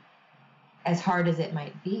 And as hard as it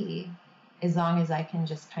might be, as long as I can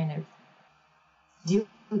just kind of do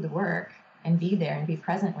the work and be there and be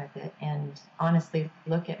present with it and honestly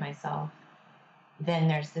look at myself, then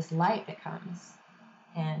there's this light that comes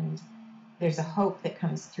and there's a hope that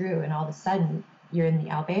comes through, and all of a sudden you're in the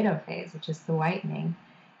albedo phase, which is the whitening.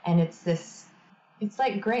 And it's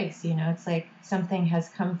like grace, it's like something has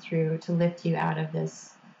come through to lift you out of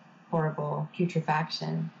this horrible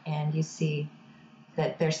putrefaction, and you see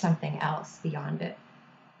that there's something else beyond it.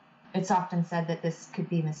 It's often said that this could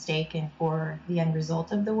be mistaken for the end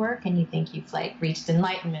result of the work, and you think you've like reached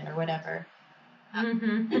enlightenment or whatever.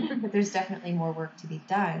 But there's definitely more work to be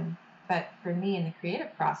done. But for me in the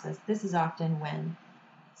creative process, this is often when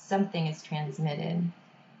something is transmitted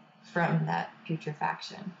from that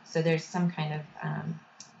putrefaction. So there's some kind of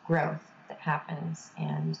growth that happens,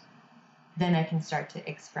 and then I can start to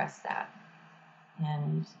express that.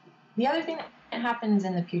 And the other thing that happens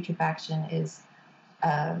in the putrefaction is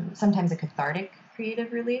sometimes a cathartic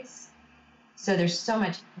creative release. So there's so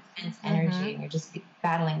much intense energy, and you're just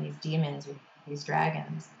battling these demons with these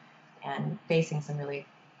dragons and facing some really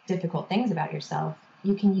difficult things about yourself.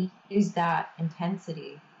 You can use that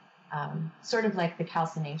intensity, sort of like the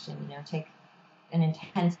calcination, take an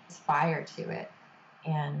intense fire to it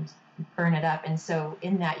and burn it up. And so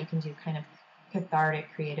in that you can do kind of cathartic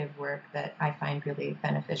creative work that I find really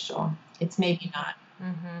beneficial. It's maybe not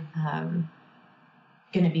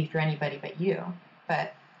going to be for anybody but you,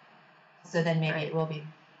 but so then maybe it will be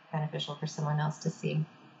beneficial for someone else to see.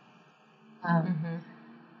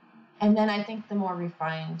 And then I think the more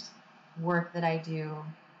refined work that I do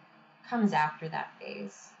comes after that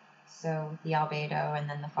phase. So the albedo and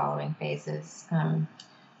then the following phases.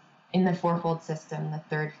 In the fourfold system, the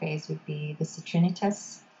third phase would be the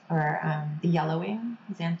citrinitas, or the yellowing,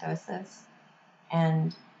 xanthosis.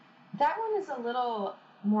 And that one is a little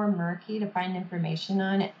more murky to find information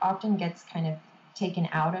on. It often gets kind of taken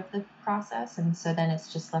out of the process, and so then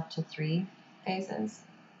it's just left to 3 phases.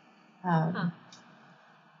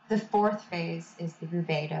 The fourth phase is the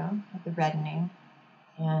rubedo, the reddening,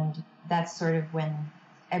 and that's sort of when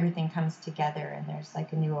everything comes together and there's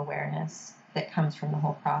like a new awareness that comes from the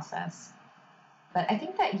whole process. But I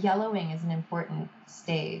think that yellowing is an important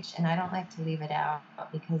stage, and I don't like to leave it out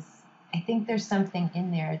because I think there's something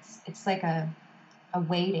in there. It's like a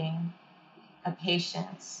waiting, a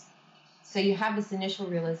patience. So you have this initial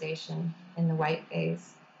realization in the white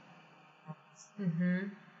phase.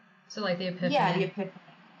 So like the epiphany. Yeah, the epiphany.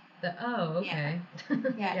 Okay.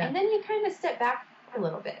 Yeah. And then you kind of step back a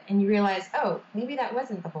little bit and you realize, oh, maybe that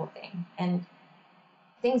wasn't the whole thing. And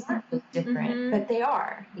things aren't different, but they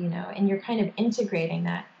are, and you're kind of integrating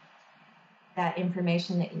that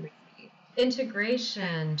information that you receive.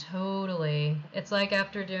 Integration, totally. It's like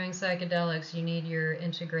after doing psychedelics, you need your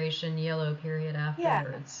integration yellow period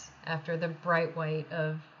afterwards, after the bright white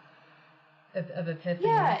of of epiphany.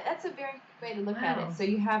 Yeah, that's a very good way to look at it. So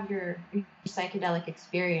you have your psychedelic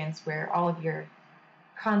experience where all of your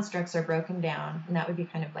constructs are broken down, and that would be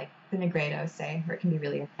kind of like the Negredo, say, where it can be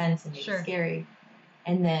really intense and maybe scary.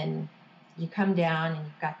 And then you come down and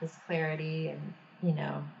you've got this clarity and, you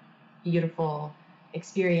know, beautiful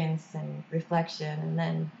experience and reflection.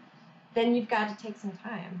 And then you've got to take some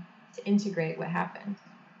time to integrate what happened.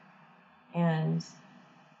 And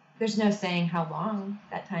there's no saying how long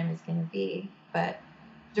that time is going to be, but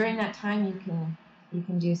during that time you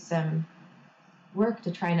can do some work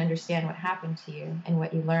to try and understand what happened to you and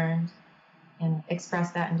what you learned and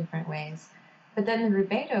express that in different ways. But then the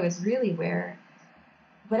rubedo is really where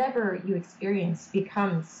whatever you experience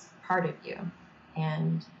becomes part of you,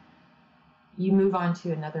 and you move on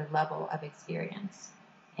to another level of experience,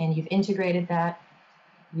 and you've integrated that.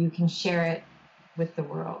 You can share it with the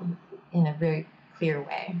world in a very clear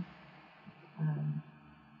way.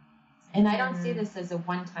 And I don't see this as a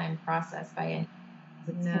one-time process by any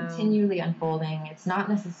means. It's continually unfolding. It's not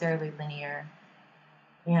necessarily linear.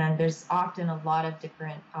 And there's often a lot of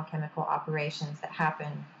different alchemical operations that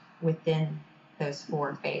happen within those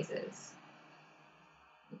 4 phases.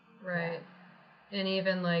 Right. And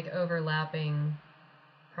even like overlapping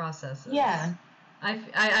processes. Yeah.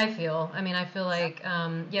 I feel like,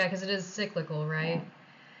 yeah, because it is cyclical, right?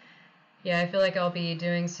 Yeah, I feel like I'll be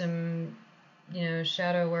doing some, you know,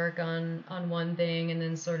 shadow work on one thing and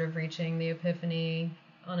then sort of reaching the epiphany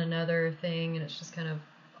on another thing, and it's just kind of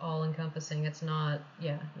all encompassing. It's not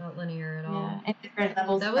linear at all. Yeah, and different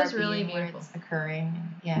levels that of was really being beautiful. Where it's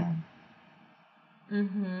occurring. Yeah.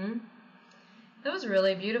 Mm-hmm. That was a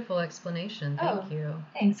really beautiful explanation. Thank you.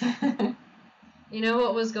 Thanks. You know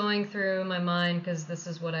what was going through my mind, because this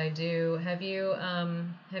is what I do. Have you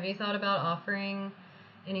thought about offering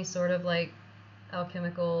any sort of like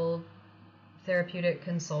alchemical therapeutic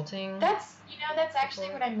consulting? That's actually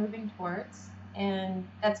what I'm moving towards, and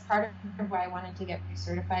that's part of why I wanted to get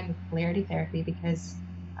recertified with polarity therapy, because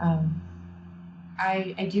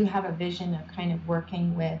I do have a vision of kind of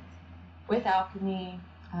working with alchemy,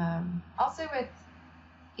 also with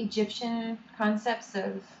Egyptian concepts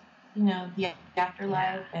of, you know, the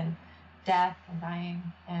afterlife and death and dying,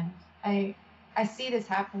 and I see this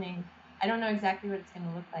happening. I don't know exactly what it's going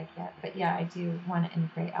to look like yet, but yeah, I do want to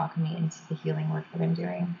integrate alchemy into the healing work that I'm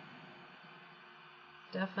doing.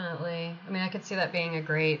 Definitely. I mean, I could see that being a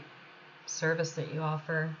great service that you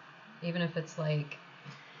offer, even if it's like,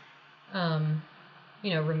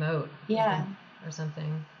 you know, remote. Yeah. Or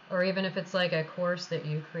something. Or even if it's like a course that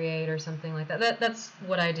you create or something like that. That's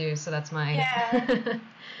what I do, so that's my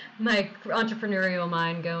my entrepreneurial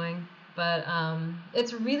mind going. But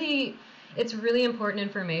it's really important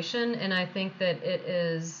information, and I think that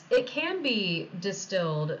it can be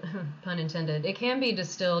distilled, pun intended, it can be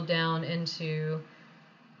distilled down into,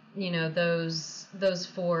 you know, those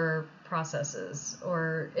 4 processes,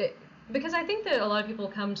 because I think that a lot of people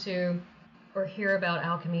come to or hear about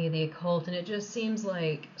alchemy, the occult, and it just seems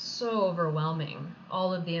like so overwhelming,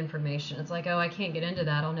 all of the information. It's like, oh, I can't get into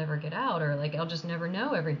that, I'll never get out, or like, I'll just never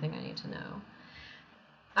know everything I need to know.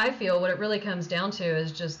 I feel what it really comes down to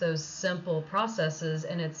is just those simple processes,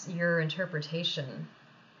 and it's your interpretation.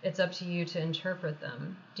 It's up to you to interpret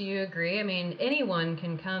them. Do you agree? I mean, anyone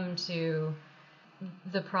can come to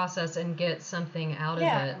the process and get something out of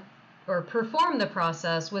it, or perform the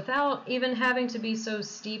process without even having to be so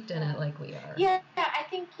steeped in it like we are. Yeah, I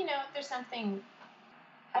think, you know, if there's something,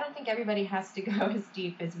 I don't think everybody has to go as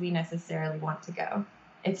deep as we necessarily want to go.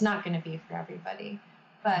 It's not going to be for everybody,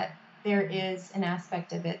 but there is an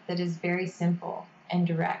aspect of it that is very simple and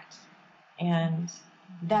direct, and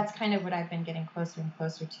that's kind of what I've been getting closer and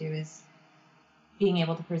closer to, is being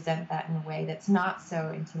able to present that in a way that's not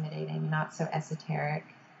so intimidating, not so esoteric,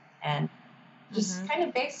 and just kind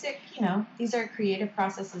of basic. You know, these are creative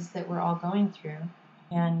processes that we're all going through,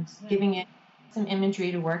 and giving it some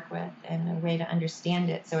imagery to work with and a way to understand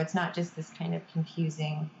it, so it's not just this kind of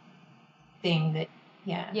confusing thing that,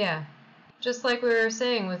 Yeah. Just like we were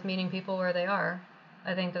saying with meeting people where they are.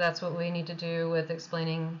 I think that's what we need to do with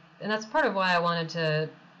explaining, and that's part of why I wanted to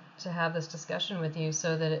have this discussion with you,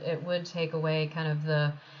 so that it would take away kind of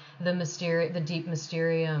the deep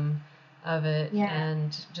mysterium of it,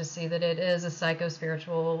 and just see that it is a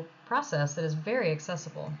psycho-spiritual process that is very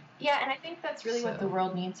accessible. Yeah, and I think that's really what the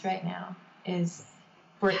world needs right now, is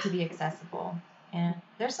for it to be accessible. And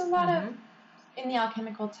there's a lot of, in the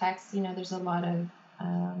alchemical texts, you know, there's a lot of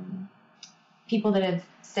people that have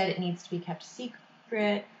said it needs to be kept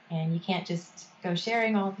secret, and you can't just go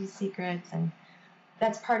sharing all of these secrets, and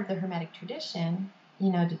that's part of the Hermetic tradition,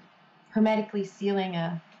 you know, hermetically sealing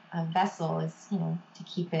a a vessel is, to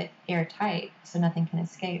keep it airtight so nothing can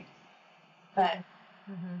escape. But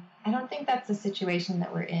I don't think that's the situation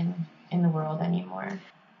that we're in the world anymore.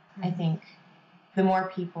 I think the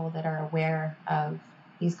more people that are aware of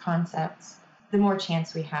these concepts, the more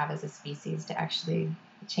chance we have as a species to actually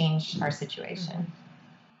change our situation.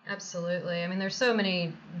 Absolutely. I mean, there's so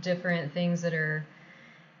many different things that are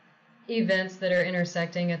events that are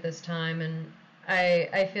intersecting at this time, and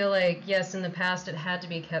I feel like, yes, in the past it had to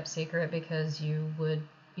be kept secret because you would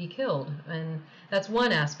be killed, and that's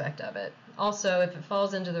one aspect of it. Also, if it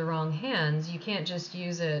falls into the wrong hands, you can't just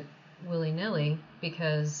use it willy-nilly,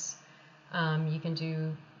 because you can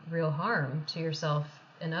do real harm to yourself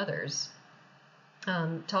and others.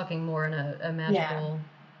 Talking more in a magical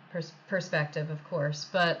perspective, of course,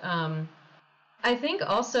 but I think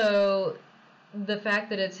also the fact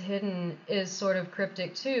that it's hidden is sort of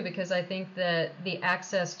cryptic too, because I think that the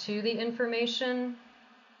access to the information,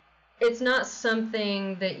 it's not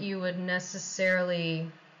something that you would necessarily,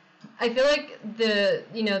 I feel like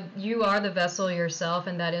you are the vessel yourself,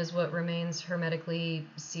 and that is what remains hermetically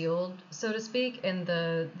sealed, so to speak, and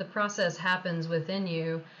the process happens within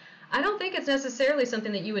you. I don't think it's necessarily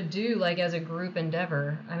something that you would do like as a group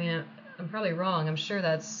endeavor. I mean, I'm probably wrong. I'm sure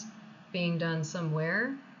that's being done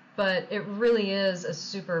somewhere, but it really is a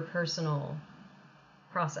super personal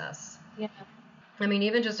process. Yeah. I mean,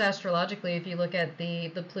 even just astrologically, if you look at the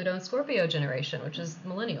Pluto and Scorpio generation, which is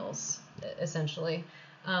millennials, essentially,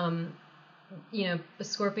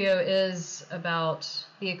 Scorpio is about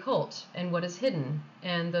the occult and what is hidden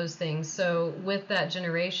and those things. So with that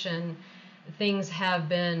generation, things have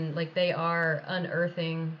been, like, they are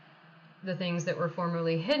unearthing the things that were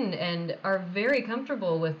formerly hidden and are very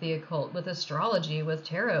comfortable with the occult, with astrology, with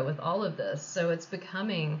tarot, with all of this. So it's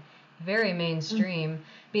becoming very mainstream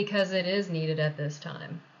because it is needed at this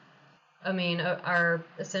time. I mean,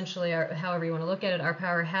 essentially, however you want to look at it, our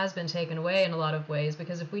power has been taken away in a lot of ways,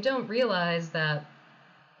 because if we don't realize that,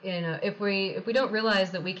 if we don't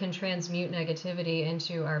realize that we can transmute negativity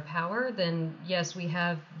into our power, then yes, we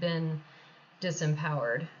have been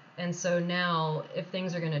disempowered. And so now, if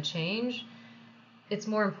things are going to change, it's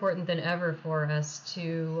more important than ever for us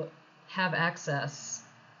to have access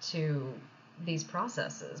to these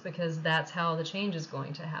processes, because that's how the change is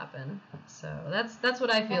going to happen. So that's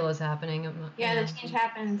what I feel is happening. The change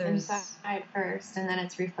happens inside first, and then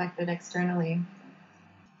it's reflected externally.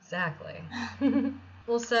 Exactly.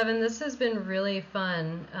 Well, Seven, this has been really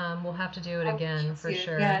fun. We'll have to do it again for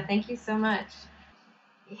sure. Yeah, thank you so much.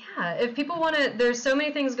 Yeah, if people want to, there's so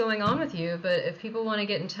many things going on with you, but if people want to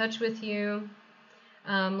get in touch with you,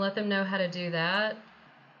 let them know how to do that.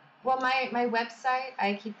 Well, my website,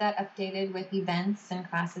 I keep that updated with events and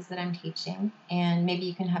classes that I'm teaching, and maybe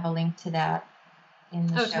you can have a link to that in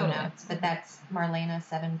the show notes, but that's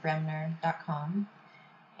marlena7bremner.com.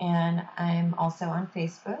 And I'm also on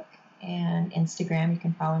Facebook and Instagram. You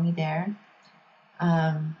can follow me there.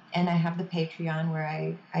 And I have the Patreon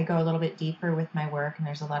where I go a little bit deeper with my work, and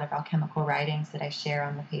there's a lot of alchemical writings that I share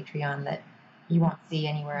on the Patreon that you won't see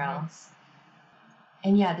anywhere else.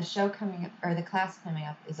 And yeah, the class coming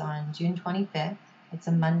up is on June 25th. It's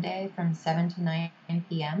a Monday from 7 to 9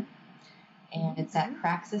 p.m. And it's at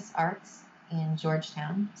Praxis Arts in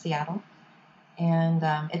Georgetown, Seattle. And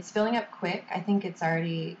it's filling up quick. I think it's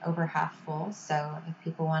already over half full. So if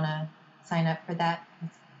people want to sign up for that,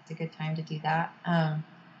 it's a good time to do that.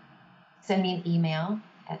 Send me an email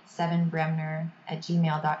at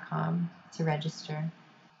 7bremner@gmail.com to register.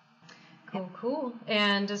 Cool.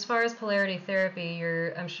 And as far as polarity therapy,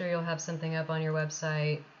 I'm sure you'll have something up on your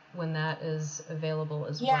website when that is available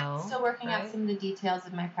as well. Yeah, I'm still working out some of the details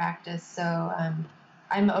of my practice, so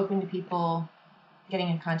I'm open to people getting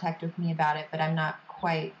in contact with me about it, but I'm not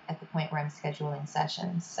quite at the point where I'm scheduling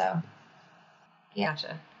sessions, so yeah.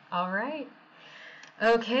 Gotcha. All right.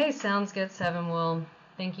 Okay, sounds good, Seven. Well,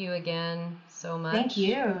 thank you again so much. Thank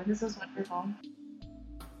you. This was wonderful.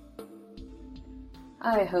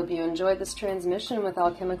 I hope you enjoyed this transmission with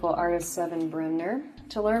alchemical artist Seven Bremner.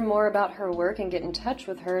 To learn more about her work and get in touch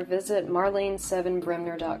with her, visit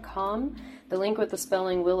marlene7bremner.com. The link with the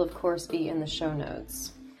spelling will, of course, be in the show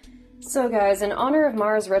notes. So guys, in honor of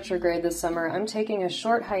Mars retrograde this summer, I'm taking a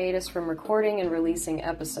short hiatus from recording and releasing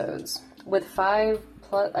episodes. With 5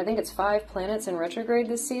 planets in retrograde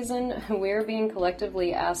this season, we're being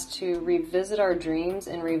collectively asked to revisit our dreams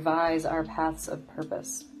and revise our paths of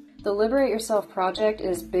purpose. The Liberate Yourself project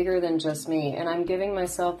is bigger than just me, and I'm giving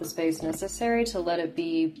myself the space necessary to let it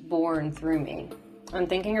be born through me. I'm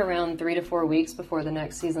thinking around 3 to 4 weeks before the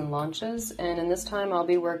next season launches, and in this time I'll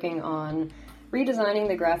be working on redesigning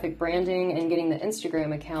the graphic branding and getting the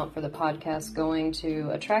Instagram account for the podcast going to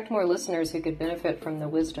attract more listeners who could benefit from the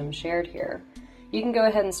wisdom shared here. You can go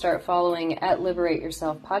ahead and start following at Liberate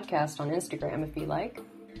Yourself Podcast on Instagram if you like.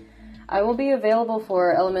 I will be available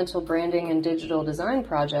for elemental branding and digital design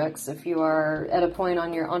projects if you are at a point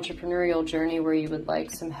on your entrepreneurial journey where you would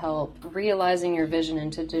like some help realizing your vision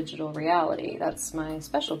into digital reality. That's my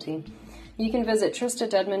specialty. You can visit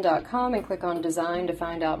tristadedman.com and click on design to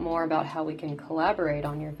find out more about how we can collaborate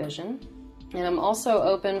on your vision. And I'm also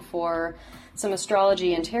open for some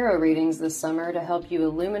astrology and tarot readings this summer to help you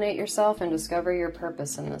illuminate yourself and discover your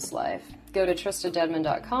purpose in this life. Go to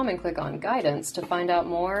tristadedman.com and click on guidance to find out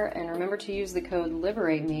more, and remember to use the code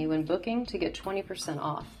LIBERATEME when booking to get 20%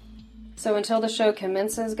 off. So until the show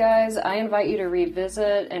commences, guys, I invite you to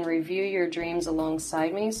revisit and review your dreams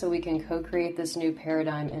alongside me so we can co-create this new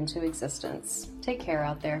paradigm into existence. Take care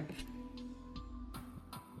out there.